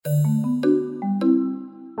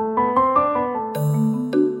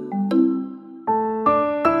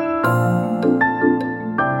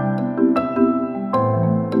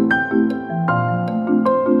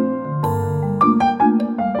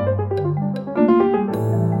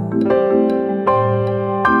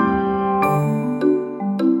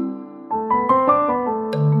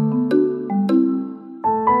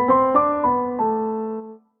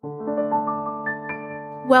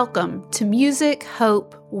Welcome to Music,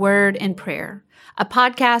 Hope, Word, and Prayer, a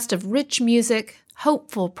podcast of rich music,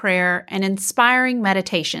 hopeful prayer, and inspiring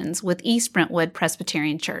meditations with East Brentwood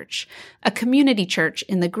Presbyterian Church, a community church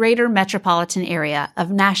in the greater metropolitan area of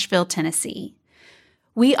Nashville, Tennessee.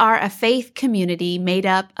 We are a faith community made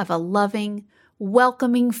up of a loving,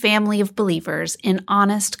 welcoming family of believers in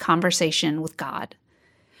honest conversation with God.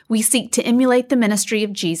 We seek to emulate the ministry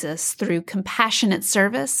of Jesus through compassionate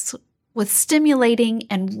service, with stimulating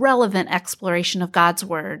and relevant exploration of God's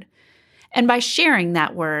Word, and by sharing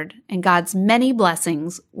that Word and God's many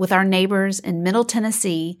blessings with our neighbors in Middle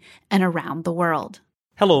Tennessee and around the world.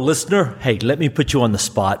 Hello, listener. Hey, let me put you on the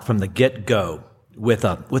spot from the get-go with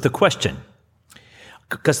a question.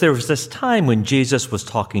 Because there was this time when Jesus was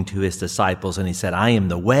talking to his disciples and he said, I am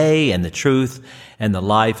the way and the truth and the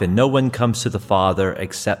life, and no one comes to the Father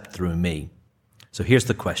except through me. So here's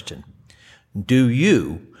the question. Do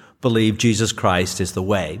you believe Jesus Christ is the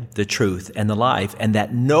way, the truth, and the life, and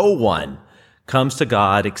that no one comes to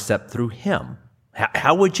God except through him?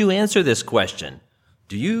 How would you answer this question?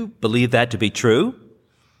 Do you believe that to be true?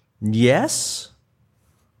 Yes?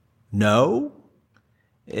 No?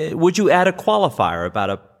 Would you add a qualifier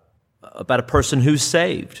about a person who's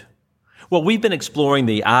saved? Well, we've been exploring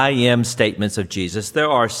the I am statements of Jesus. There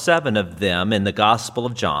are 7 of them in the Gospel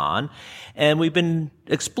of John, and we've been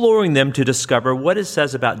exploring them to discover what it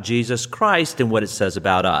says about Jesus Christ and what it says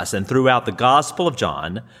about us. And throughout the Gospel of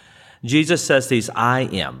John, Jesus says these I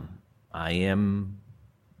am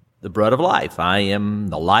the bread of life, I am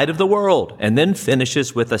the light of the world, and then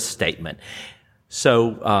finishes with a statement.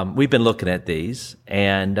 So we've been looking at these,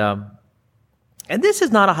 and this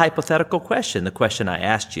is not a hypothetical question, the question I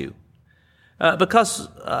asked you. Because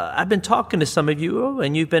I've been talking to some of you,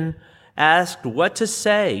 and you've been asked what to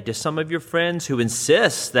say to some of your friends who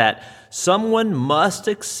insist that someone must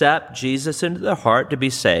accept Jesus into their heart to be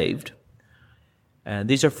saved. And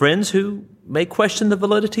these are friends who may question the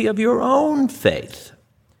validity of your own faith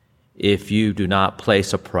if you do not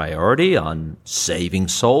place a priority on saving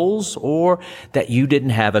souls, or that you didn't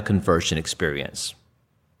have a conversion experience.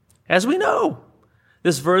 As we know,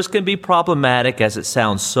 this verse can be problematic as it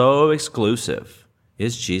sounds so exclusive.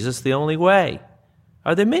 Is Jesus the only way?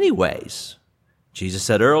 Are there many ways? Jesus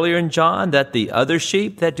said earlier in John that the other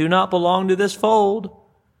sheep that do not belong to this fold.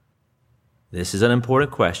 This is an important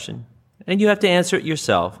question, and you have to answer it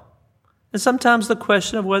yourself. And sometimes the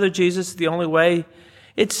question of whether Jesus is the only way,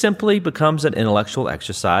 it simply becomes an intellectual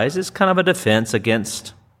exercise. It's kind of a defense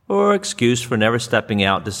against or excuse for never stepping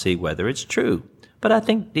out to see whether it's true. But I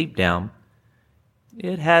think deep down,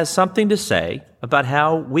 it has something to say about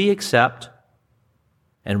how we accept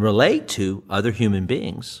and relate to other human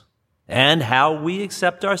beings and how we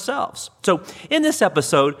accept ourselves. So in this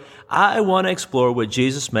episode, I want to explore what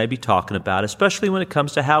Jesus may be talking about, especially when it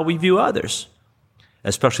comes to how we view others,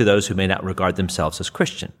 especially those who may not regard themselves as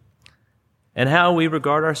Christian, and how we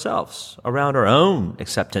regard ourselves around our own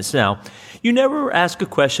acceptance. Now, you never ask a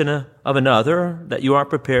question of another that you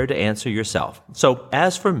aren't prepared to answer yourself. So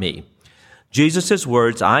as for me, Jesus'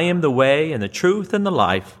 words, I am the way and the truth and the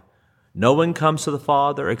life. No one comes to the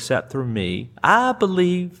Father except through me. I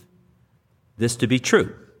believe this to be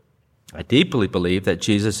true. I deeply believe that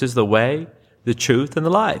Jesus is the way, the truth, and the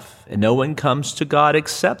life, and no one comes to God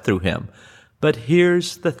except through him. But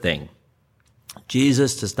here's the thing.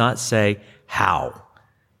 Jesus does not say how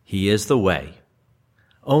he is the way,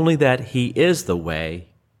 only that he is the way.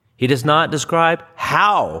 He does not describe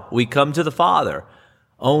how we come to the Father,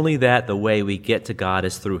 only that the way we get to God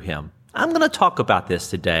is through him. I'm going to talk about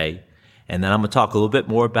this today, and then I'm going to talk a little bit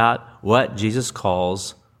more about what Jesus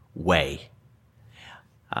calls way.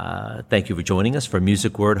 Thank you for joining us for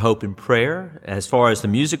Music, Word, Hope, and Prayer. As far as the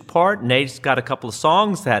music part, Nate's got a couple of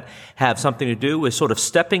songs that have something to do with sort of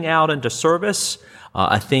stepping out into service,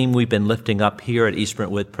 a theme we've been lifting up here at East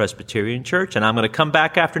Brentwood Presbyterian Church. And I'm going to come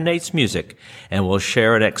back after Nate's music, and we'll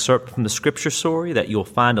share an excerpt from the scripture story that you'll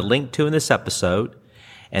find a link to in this episode,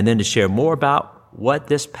 and then to share more about what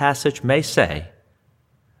this passage may say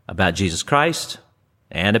about Jesus Christ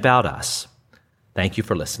and about us. Thank you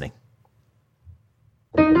for listening.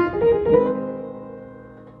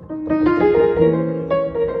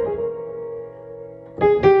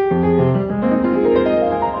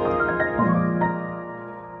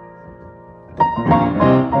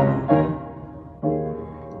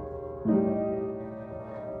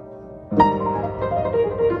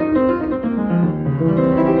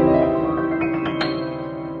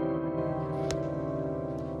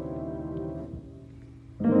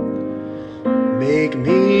 Make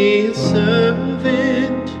me a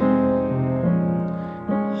servant,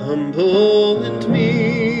 humble and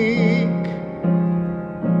meek,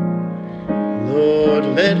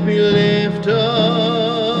 let me lift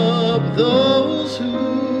up those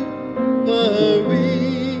who are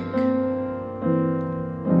weak,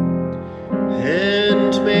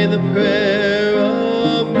 and may the prayer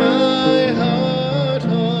of my heart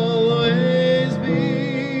always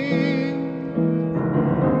be,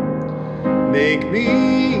 make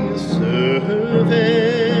me a servant,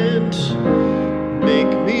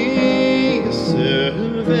 make me a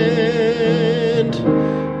servant,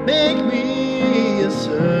 make me a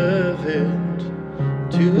servant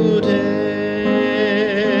today.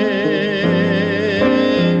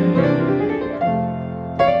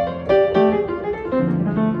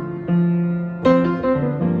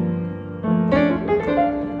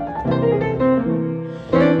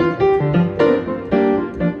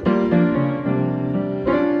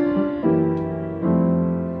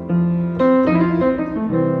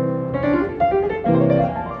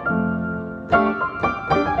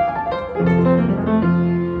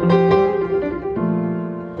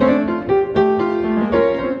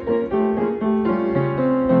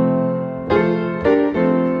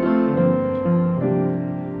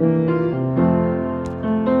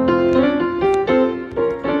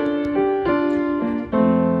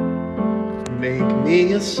 Make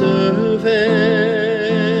me a servant,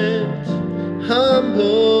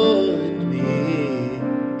 humble and meek.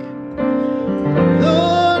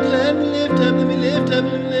 Lord, let me lift up, let me lift up,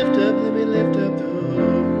 let me lift up, let me lift up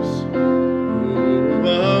those who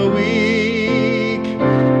are weak.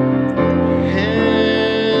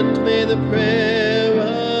 And may the prayer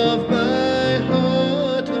of my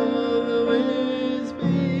heart always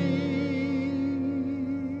be,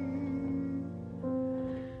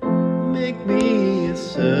 make me a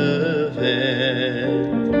servant,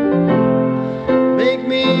 make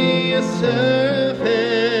me a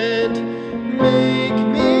servant, make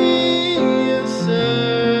me a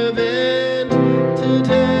servant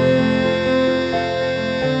today.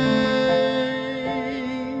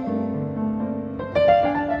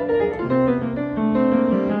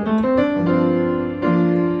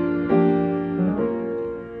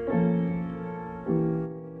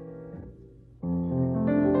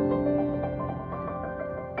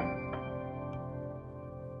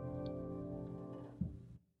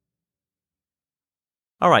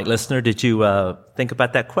 All right, listener, did you think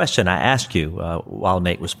about that question I asked you while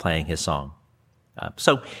Nate was playing his song?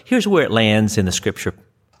 So here's where it lands in the scripture.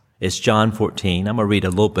 It's John 14. I'm going to read a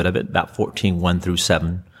little bit of it, about 14, 1 through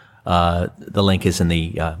 7. The link is in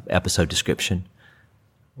the episode description.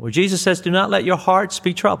 Where Jesus says, "Do not let your hearts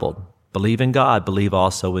be troubled. Believe in God, believe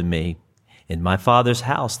also in me. In my Father's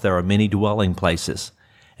house there are many dwelling places.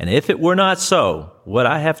 And if it were not so, would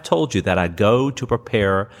I have told you that I go to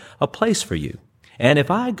prepare a place for you? And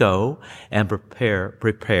if I go and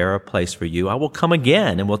prepare a place for you, I will come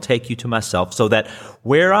again and will take you to myself, so that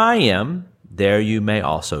where I am, there you may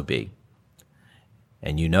also be.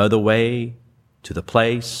 And you know the way to the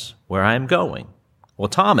place where I am going." Well,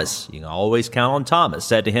 Thomas, you can always count on Thomas,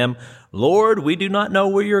 said to him, "Lord, we do not know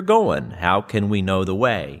where you're going. How can we know the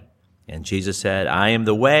way?" And Jesus said, "I am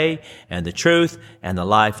the way and the truth and the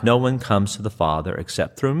life. No one comes to the Father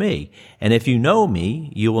except through me. And if you know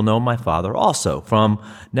me, you will know my Father also. From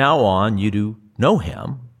now on, you do know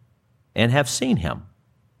him and have seen him."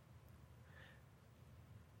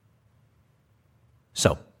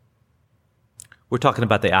 So, we're talking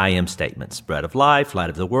about the I am statements: bread of life, light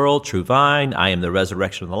of the world, true vine, I am the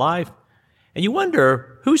resurrection and the life. And you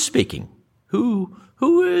wonder, who's speaking? Who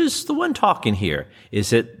is the one talking here?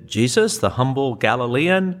 Is it Jesus, the humble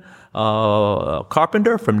Galilean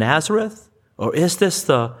carpenter from Nazareth? Or is this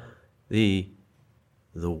the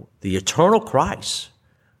eternal Christ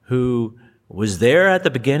who was there at the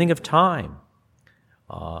beginning of time,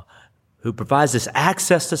 who provides this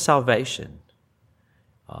access to salvation?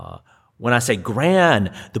 When I say grand,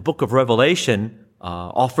 the book of Revelation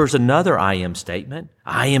offers another I am statement.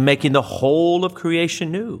 I am making the whole of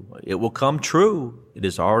creation new. It will come true. It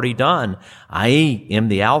is already done. I am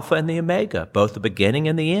the Alpha and the Omega, both the beginning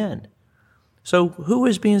and the end. So who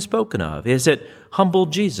is being spoken of? Is it humble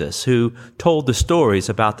Jesus, who told the stories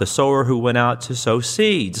about the sower who went out to sow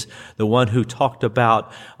seeds, the one who talked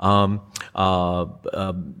about how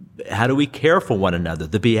do we care for one another,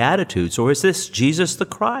 the Beatitudes? Or is this Jesus the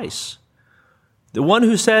Christ, the one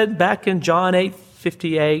who said back in John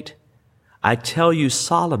 8:58, "I tell you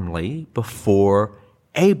solemnly, before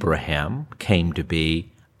Abraham came to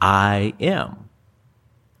be, I am"?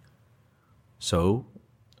 So,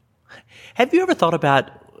 have you ever thought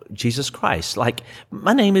about Jesus Christ. Like,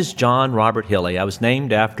 my name is John Robert Hilly. I was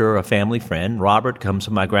named after a family friend. Robert comes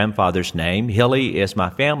from my grandfather's name. Hilly is my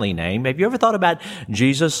family name. Have you ever thought about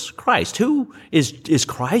Jesus Christ? Who is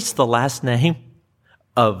Christ the last name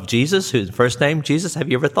of Jesus? Who's the first name Jesus? Have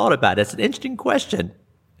you ever thought about it? It's an interesting question.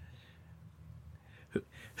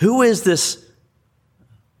 Who is this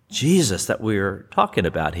Jesus that we're talking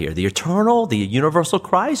about here? The eternal, the universal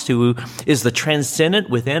Christ, who is the transcendent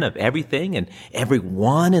within of everything and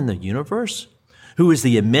everyone in the universe, who is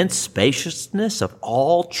the immense spaciousness of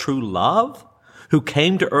all true love, who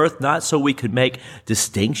came to earth not so we could make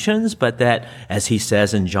distinctions, but that, as he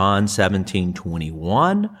says in John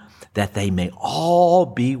 17:21, that they may all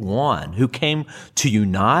be one, who came to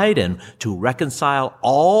unite and to reconcile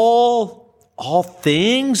all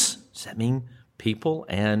things. Does that mean people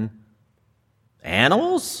and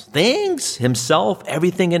animals, things, himself,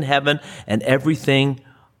 everything in heaven and everything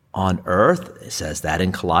on earth? It says that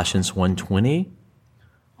in Colossians 1:20.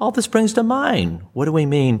 All this brings to mind, what do we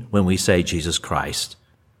mean when we say Jesus Christ?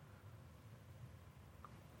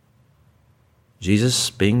 Jesus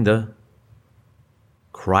being the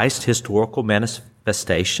Christ historical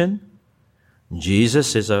manifestation.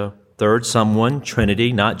 Jesus is a third someone,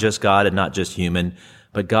 Trinity, not just God and not just human,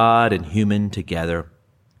 but God and human together.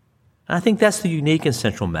 And I think that's the unique and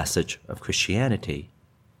central message of Christianity.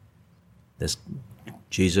 This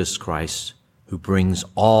Jesus Christ who brings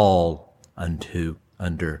all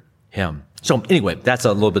under him. So anyway, that's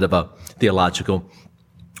a little bit of a theological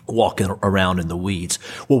walking around in the weeds.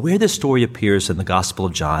 Well, where this story appears in the Gospel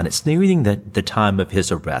of John, it's nearing the time of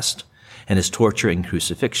his arrest and his torture and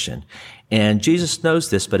crucifixion. And Jesus knows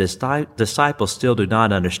this, but his disciples still do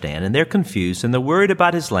not understand, and they're confused, and they're worried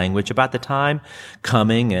about his language, about the time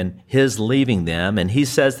coming and his leaving them. And he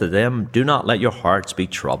says to them, "Do not let your hearts be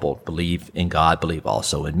troubled. Believe in God, believe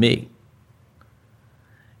also in me."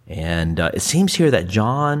 And it seems here that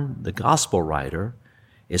John, the gospel writer,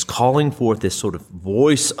 is calling forth this sort of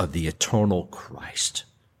voice of the eternal Christ.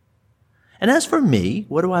 And as for me,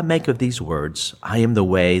 what do I make of these words? I am the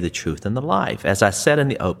way, the truth, and the life. As I said in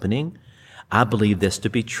the opening, I believe this to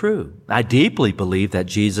be true. I deeply believe that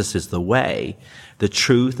Jesus is the way, the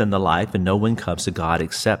truth, and the life, and no one comes to God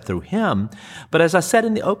except through him. But as I said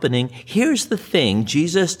in the opening, here's the thing.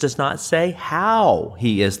 Jesus does not say how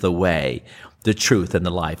he is the way, the truth, and the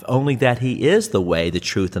life, only that he is the way, the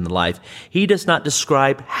truth, and the life. He does not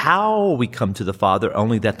describe how we come to the Father,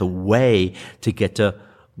 only that the way to get to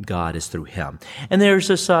God is through him. And there's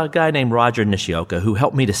this guy named Roger Nishioka who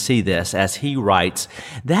helped me to see this as he writes,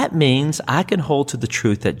 that means I can hold to the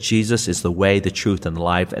truth that Jesus is the way, the truth, and the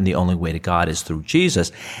life, and the only way to God is through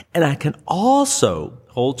Jesus. And I can also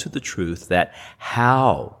hold to the truth that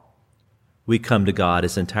how we come to God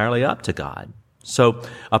is entirely up to God. So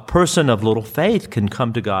a person of little faith can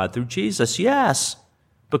come to God through Jesus, yes,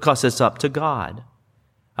 because it's up to God.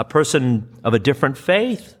 A person of a different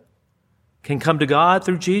faith can come to God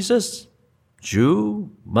through Jesus, Jew,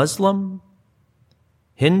 Muslim,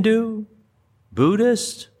 Hindu,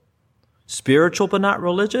 Buddhist, spiritual but not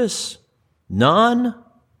religious, none.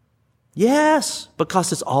 Yes,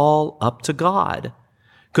 because it's all up to God.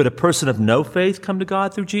 Could a person of no faith come to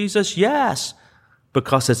God through Jesus? Yes,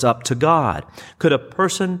 because it's up to God. Could a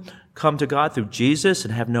person come to God through Jesus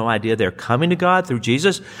and have no idea they're coming to God through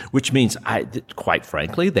Jesus? Which means, quite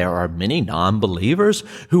frankly, there are many non-believers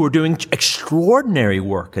who are doing extraordinary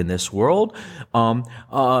work in this world. And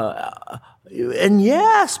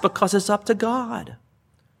yes, because it's up to God.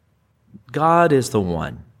 God is the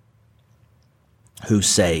one who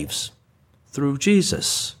saves through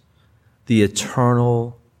Jesus, the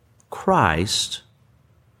eternal Christ.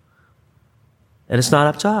 And it's not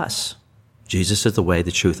up to us. Jesus is the way,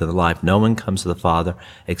 the truth, and the life. No one comes to the Father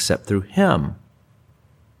except through him.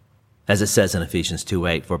 As it says in Ephesians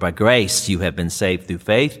 2:8, for by grace you have been saved through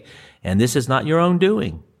faith, and this is not your own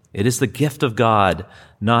doing. It is the gift of God,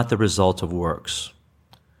 not the result of works,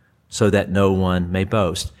 so that no one may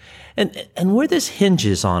boast. And where this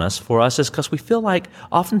hinges on us for us is because we feel like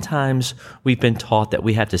oftentimes we've been taught that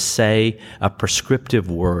we have to say a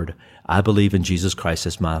prescriptive word, I believe in Jesus Christ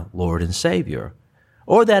as my Lord and Savior.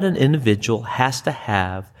 Or that an individual has to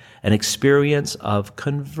have an experience of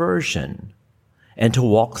conversion and to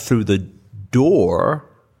walk through the door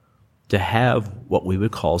to have what we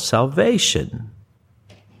would call salvation.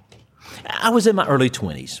 I was in my early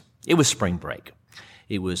 20s. It was spring break.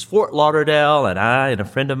 It was Fort Lauderdale, and I and a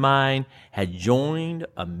friend of mine had joined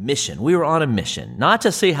a mission. We were on a mission, not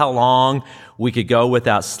to see how long we could go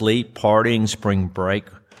without sleep, partying spring break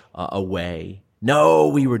away. No,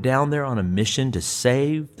 we were down there on a mission to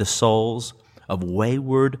save the souls of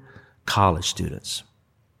wayward college students.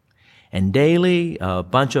 And daily, a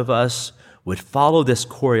bunch of us would follow this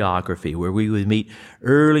choreography where we would meet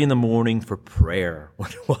early in the morning for prayer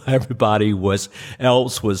while everybody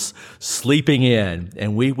else was sleeping in.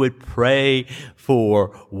 And we would pray for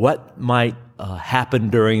what might happen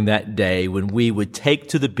during that day when we would take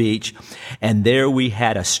to the beach. And there we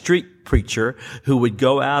had a street preacher who would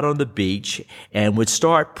go out on the beach and would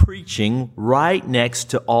start preaching right next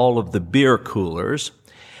to all of the beer coolers.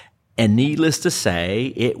 And needless to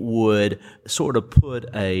say, it would sort of put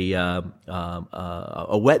a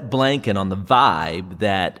wet blanket on the vibe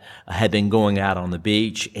that had been going out on the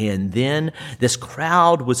beach. And then this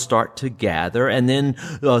crowd would start to gather, and then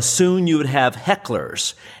soon you would have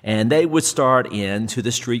hecklers, and they would start into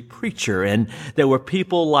the street preacher. And there were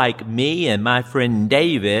people like me and my friend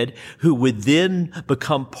David who would then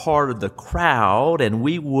become part of the crowd, and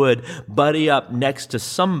we would buddy up next to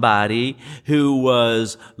somebody who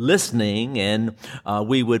was listening, and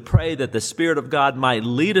we would pray that the Spirit of God might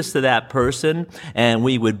lead us to that person, and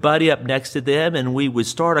we would buddy up next to them, and we would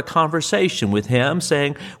start a conversation with him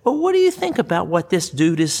saying, well, what do you think about what this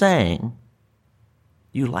dude is saying?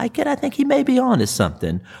 You like it? I think he may be onto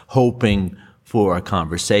something, hoping for a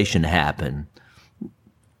conversation to happen.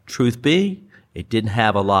 Truth be, it didn't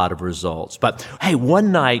have a lot of results. But hey,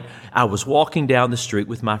 one night I was walking down the street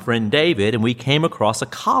with my friend David, and we came across a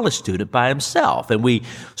college student by himself, and we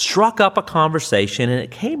struck up a conversation, and it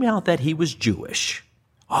came out that he was Jewish.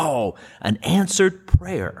 Oh, an answered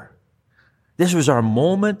prayer. This was our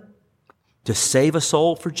moment to save a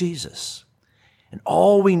soul for Jesus. And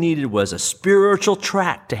all we needed was a spiritual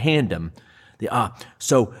tract to hand him. The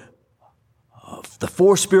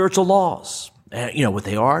 4 spiritual laws. You know what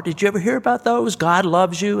they are? Did you ever hear about those? God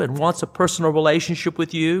loves you and wants a personal relationship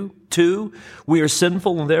with you. 2, we are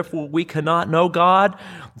sinful and therefore we cannot know God.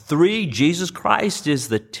 3, Jesus Christ is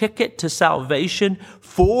the ticket to salvation.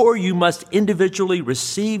 4, you must individually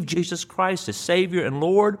receive Jesus Christ as Savior and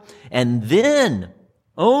Lord. And then,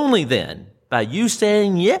 only then, by you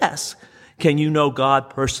saying yes, can you know God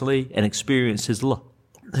personally and experience His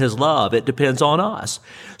love. It depends on us.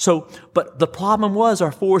 So, but the problem was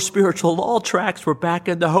our 4 spiritual law tracts were back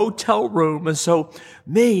in the hotel room. And so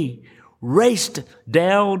me raced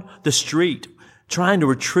down the street trying to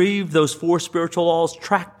retrieve those 4 spiritual laws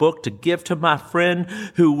tract book to give to my friend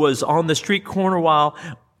who was on the street corner while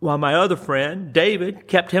my other friend, David,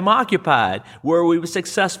 kept him occupied. Were we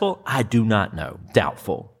successful? I do not know.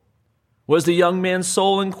 Doubtful. Was the young man's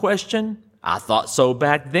soul in question? I thought so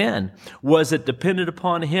back then. Was it dependent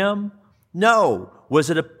upon him? No. Was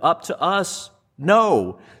it up to us?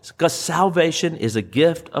 No. Because salvation is a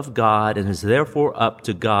gift of God and is therefore up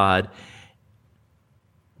to God.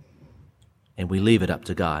 And we leave it up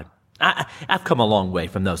to God. I've come a long way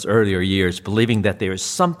from those earlier years, believing that there is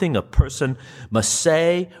something a person must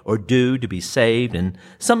say or do to be saved. And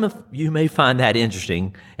some of you may find that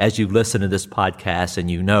interesting as you listen to this podcast and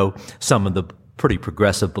you know some of the pretty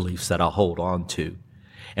progressive beliefs that I'll hold on to.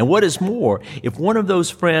 And what is more, if one of those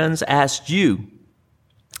friends asked you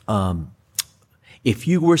if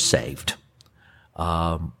you were saved,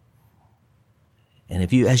 and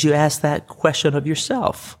as you ask that question of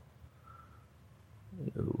yourself,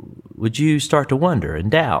 would you start to wonder and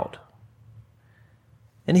doubt?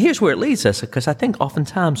 And here's where it leads us, because I think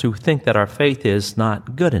oftentimes we think that our faith is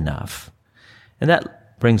not good enough. And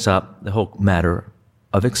that brings up the whole matter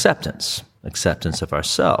of acceptance of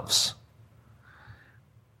ourselves.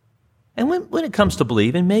 And when it comes to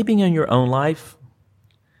believing, maybe in your own life,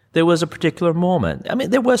 there was a particular moment. I mean,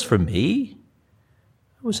 there was for me.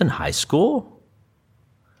 I was in high school.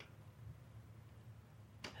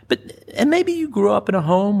 And maybe you grew up in a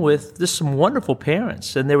home with just some wonderful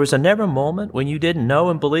parents, and there was never a moment when you didn't know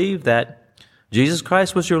and believe that Jesus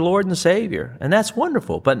Christ was your Lord and Savior. And that's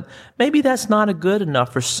wonderful, but maybe that's not good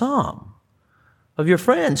enough for some of your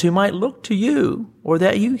friends who might look to you, or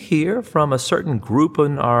that you hear from a certain group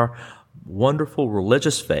in our wonderful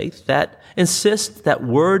religious faith that insists that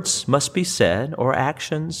words must be said or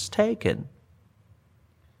actions taken.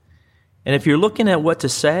 And if you're looking at what to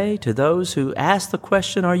say to those who ask the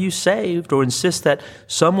question, are you saved, or insist that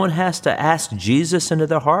someone has to ask Jesus into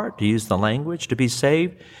their heart, to use the language, to be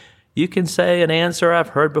saved, you can say an answer I've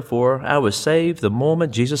heard before: I was saved the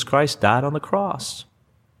moment Jesus Christ died on the cross.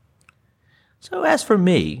 So as for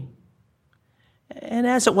me, and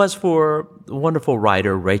as it was for the wonderful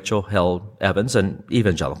writer Rachel Held Evans, an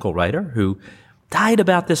evangelical writer who died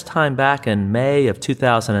about this time back in May of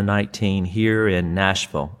 2019 here in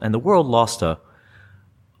Nashville, and the world lost a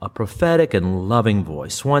prophetic and loving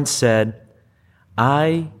voice, once said,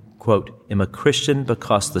 I, quote, am a Christian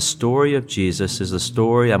because the story of Jesus is a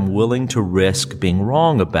story I'm willing to risk being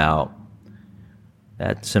wrong about.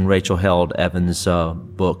 That's in Rachel Held Evans'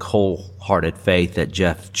 book, Wholehearted Faith, that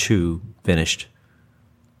Jeff Chu finished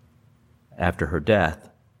after her death.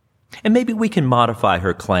 And maybe we can modify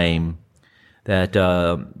her claim that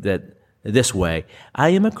this way: I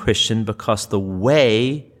am a Christian because the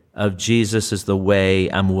way of Jesus is the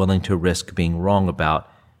way I'm willing to risk being wrong about.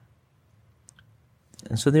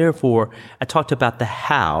 And so therefore, I talked about the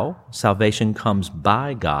how. Salvation comes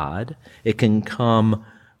by God. It can come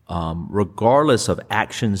regardless of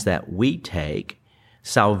actions that we take.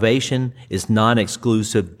 Salvation is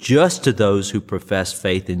non-exclusive just to those who profess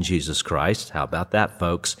faith in Jesus Christ. How about that,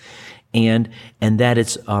 folks? And that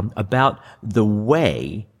it's about the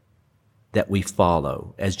way that we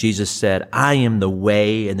follow. As Jesus said, I am the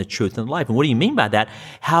way and the truth and the life. And what do you mean by that?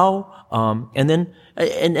 How, and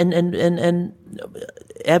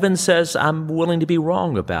Evan says, I'm willing to be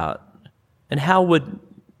wrong about. And how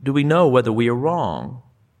do we know whether we are wrong?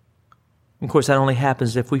 Of course, that only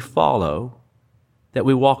happens if we follow, that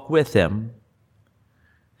we walk with him.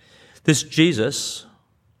 This Jesus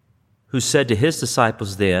who said to his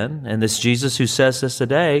disciples then, and this Jesus who says this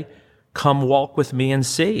today, come walk with me and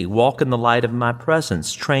see. Walk in the light of my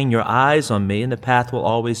presence. Train your eyes on me, and the path will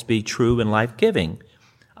always be true and life-giving.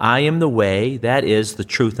 I am the way, that is the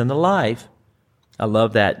truth and the life. I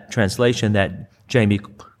love that translation that Jamie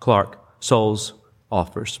Clark Souls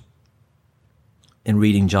offers in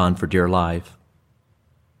reading John for Dear Life.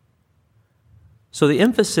 So the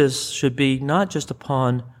emphasis should be not just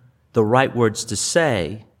upon the right words to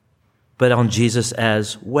say, but on Jesus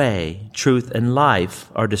as way. Truth and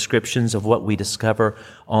life are descriptions of what we discover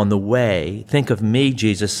on the way. Think of me,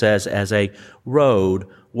 Jesus says, as a road.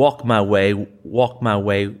 Walk my way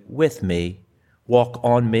with me. Walk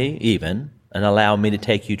on me even, and allow me to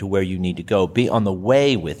take you to where you need to go. Be on the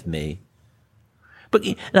way with me.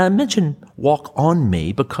 And I mention walk on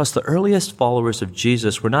me because the earliest followers of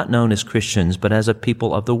Jesus were not known as Christians, but as a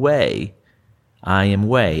people of the way. I am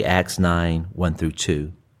way, Acts 9, 1 through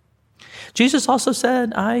 2. Jesus also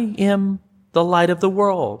said, I am the light of the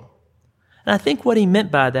world. And I think what he meant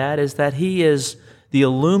by that is that he is the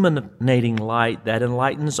illuminating light that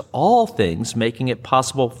enlightens all things, making it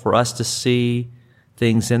possible for us to see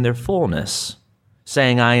things in their fullness.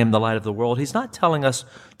 Saying, I am the light of the world, he's not telling us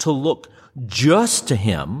to look just to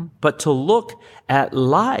him, but to look at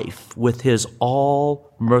life with his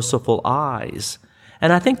all-merciful eyes.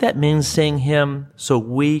 And I think that means seeing him so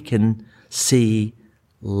we can see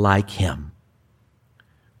like him,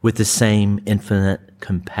 with the same infinite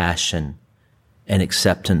compassion and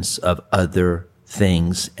acceptance of other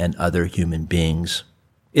things and other human beings.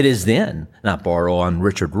 It is then, and I borrow on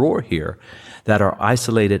Richard Rohr here, that our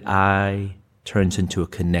isolated I turns into a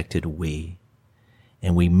connected we.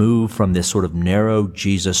 And we move from this sort of narrow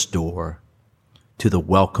Jesus door to the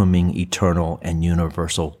welcoming, eternal, and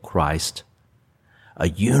universal Christ. A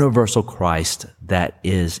universal Christ that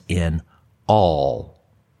is in all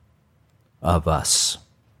of us.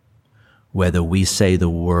 Whether we say the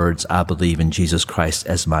words, I believe in Jesus Christ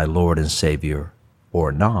as my Lord and Savior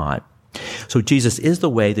or not. So Jesus is the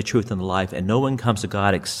way, the truth, and the life, and no one comes to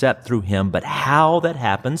God except through him. But how that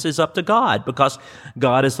happens is up to God, because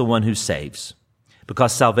God is the one who saves.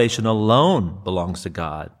 Because salvation alone belongs to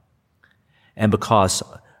God. And because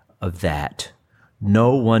of that,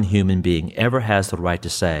 no one human being ever has the right to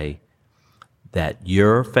say that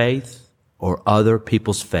your faith or other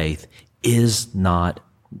people's faith is not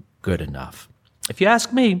good enough. If you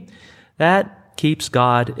ask me, that keeps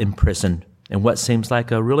God imprisoned in what seems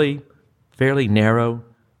like a really fairly narrow,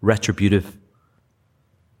 retributive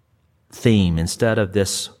theme instead of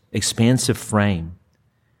this expansive frame.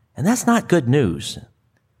 And that's not good news.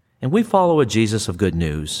 And we follow a Jesus of good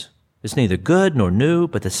news. It's neither good nor new,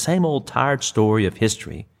 but the same old tired story of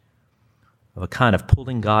history, of a kind of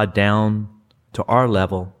pulling God down to our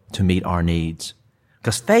level to meet our needs.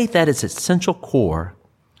 Because faith at its essential core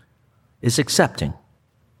is accepting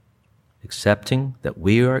that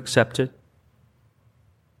we are accepted.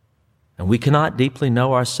 And we cannot deeply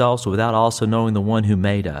know ourselves without also knowing the one who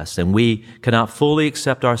made us. And we cannot fully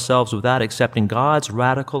accept ourselves without accepting God's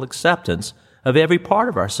radical acceptance of every part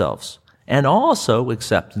of ourselves, and also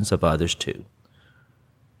acceptance of others too.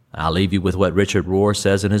 I'll leave you with what Richard Rohr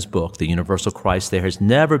says in his book, The Universal Christ. There has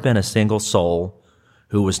never been a single soul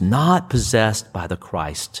who was not possessed by the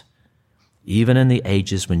Christ, even in the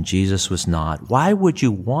ages when Jesus was not. Why would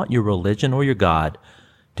you want your religion or your God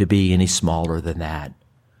to be any smaller than that?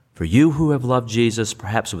 For you who have loved Jesus,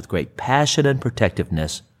 perhaps with great passion and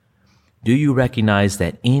protectiveness, do you recognize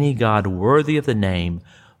that any God worthy of the name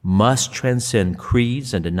must transcend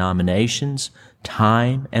creeds and denominations,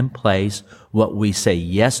 time and place, what we say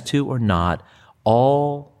yes to or not,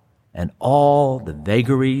 all the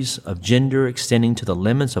vagaries of gender extending to the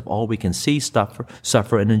limits of all we can see,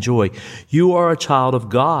 suffer, and enjoy. You are a child of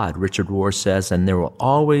God, Richard Rohr says, and there will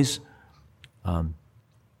always, and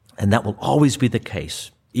that will always be the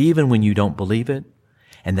case, even when you don't believe it,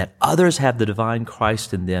 and that others have the divine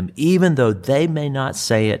Christ in them, even though they may not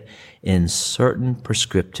say it in certain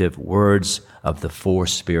prescriptive words of the 4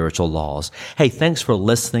 spiritual laws. Hey, thanks for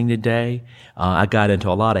listening today. I got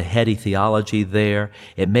into a lot of heady theology there.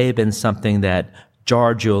 It may have been something that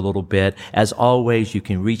jarred you a little bit. As always, you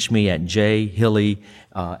can reach me at jhilley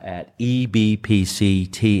at ebpctn.org.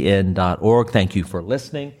 Thank you for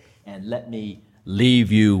listening, and let me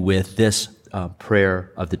leave you with this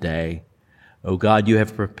prayer of the day. O God, you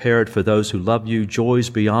have prepared for those who love you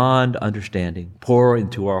joys beyond understanding. Pour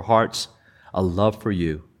into our hearts a love for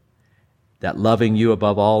you, that loving you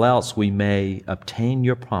above all else, we may obtain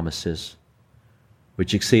your promises,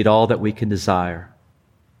 which exceed all that we can desire.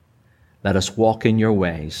 Let us walk in your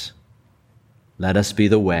ways. Let us be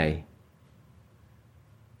the way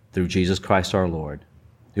through Jesus Christ our Lord,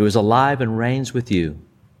 who is alive and reigns with you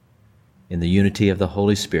in the unity of the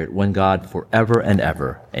Holy Spirit, one God, forever and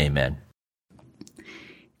ever. Amen.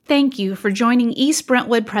 Thank you for joining East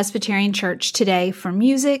Brentwood Presbyterian Church today for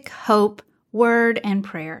music, hope, word, and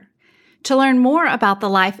prayer. To learn more about the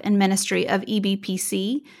life and ministry of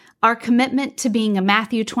EBPC, our commitment to being a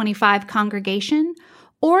Matthew 25 congregation,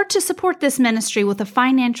 or to support this ministry with a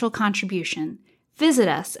financial contribution, visit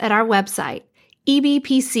us at our website,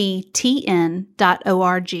 ebpctn.org,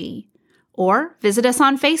 or visit us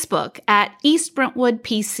on Facebook at East Brentwood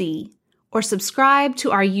PC, or subscribe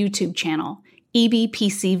to our YouTube channel,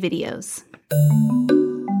 EBPC Videos.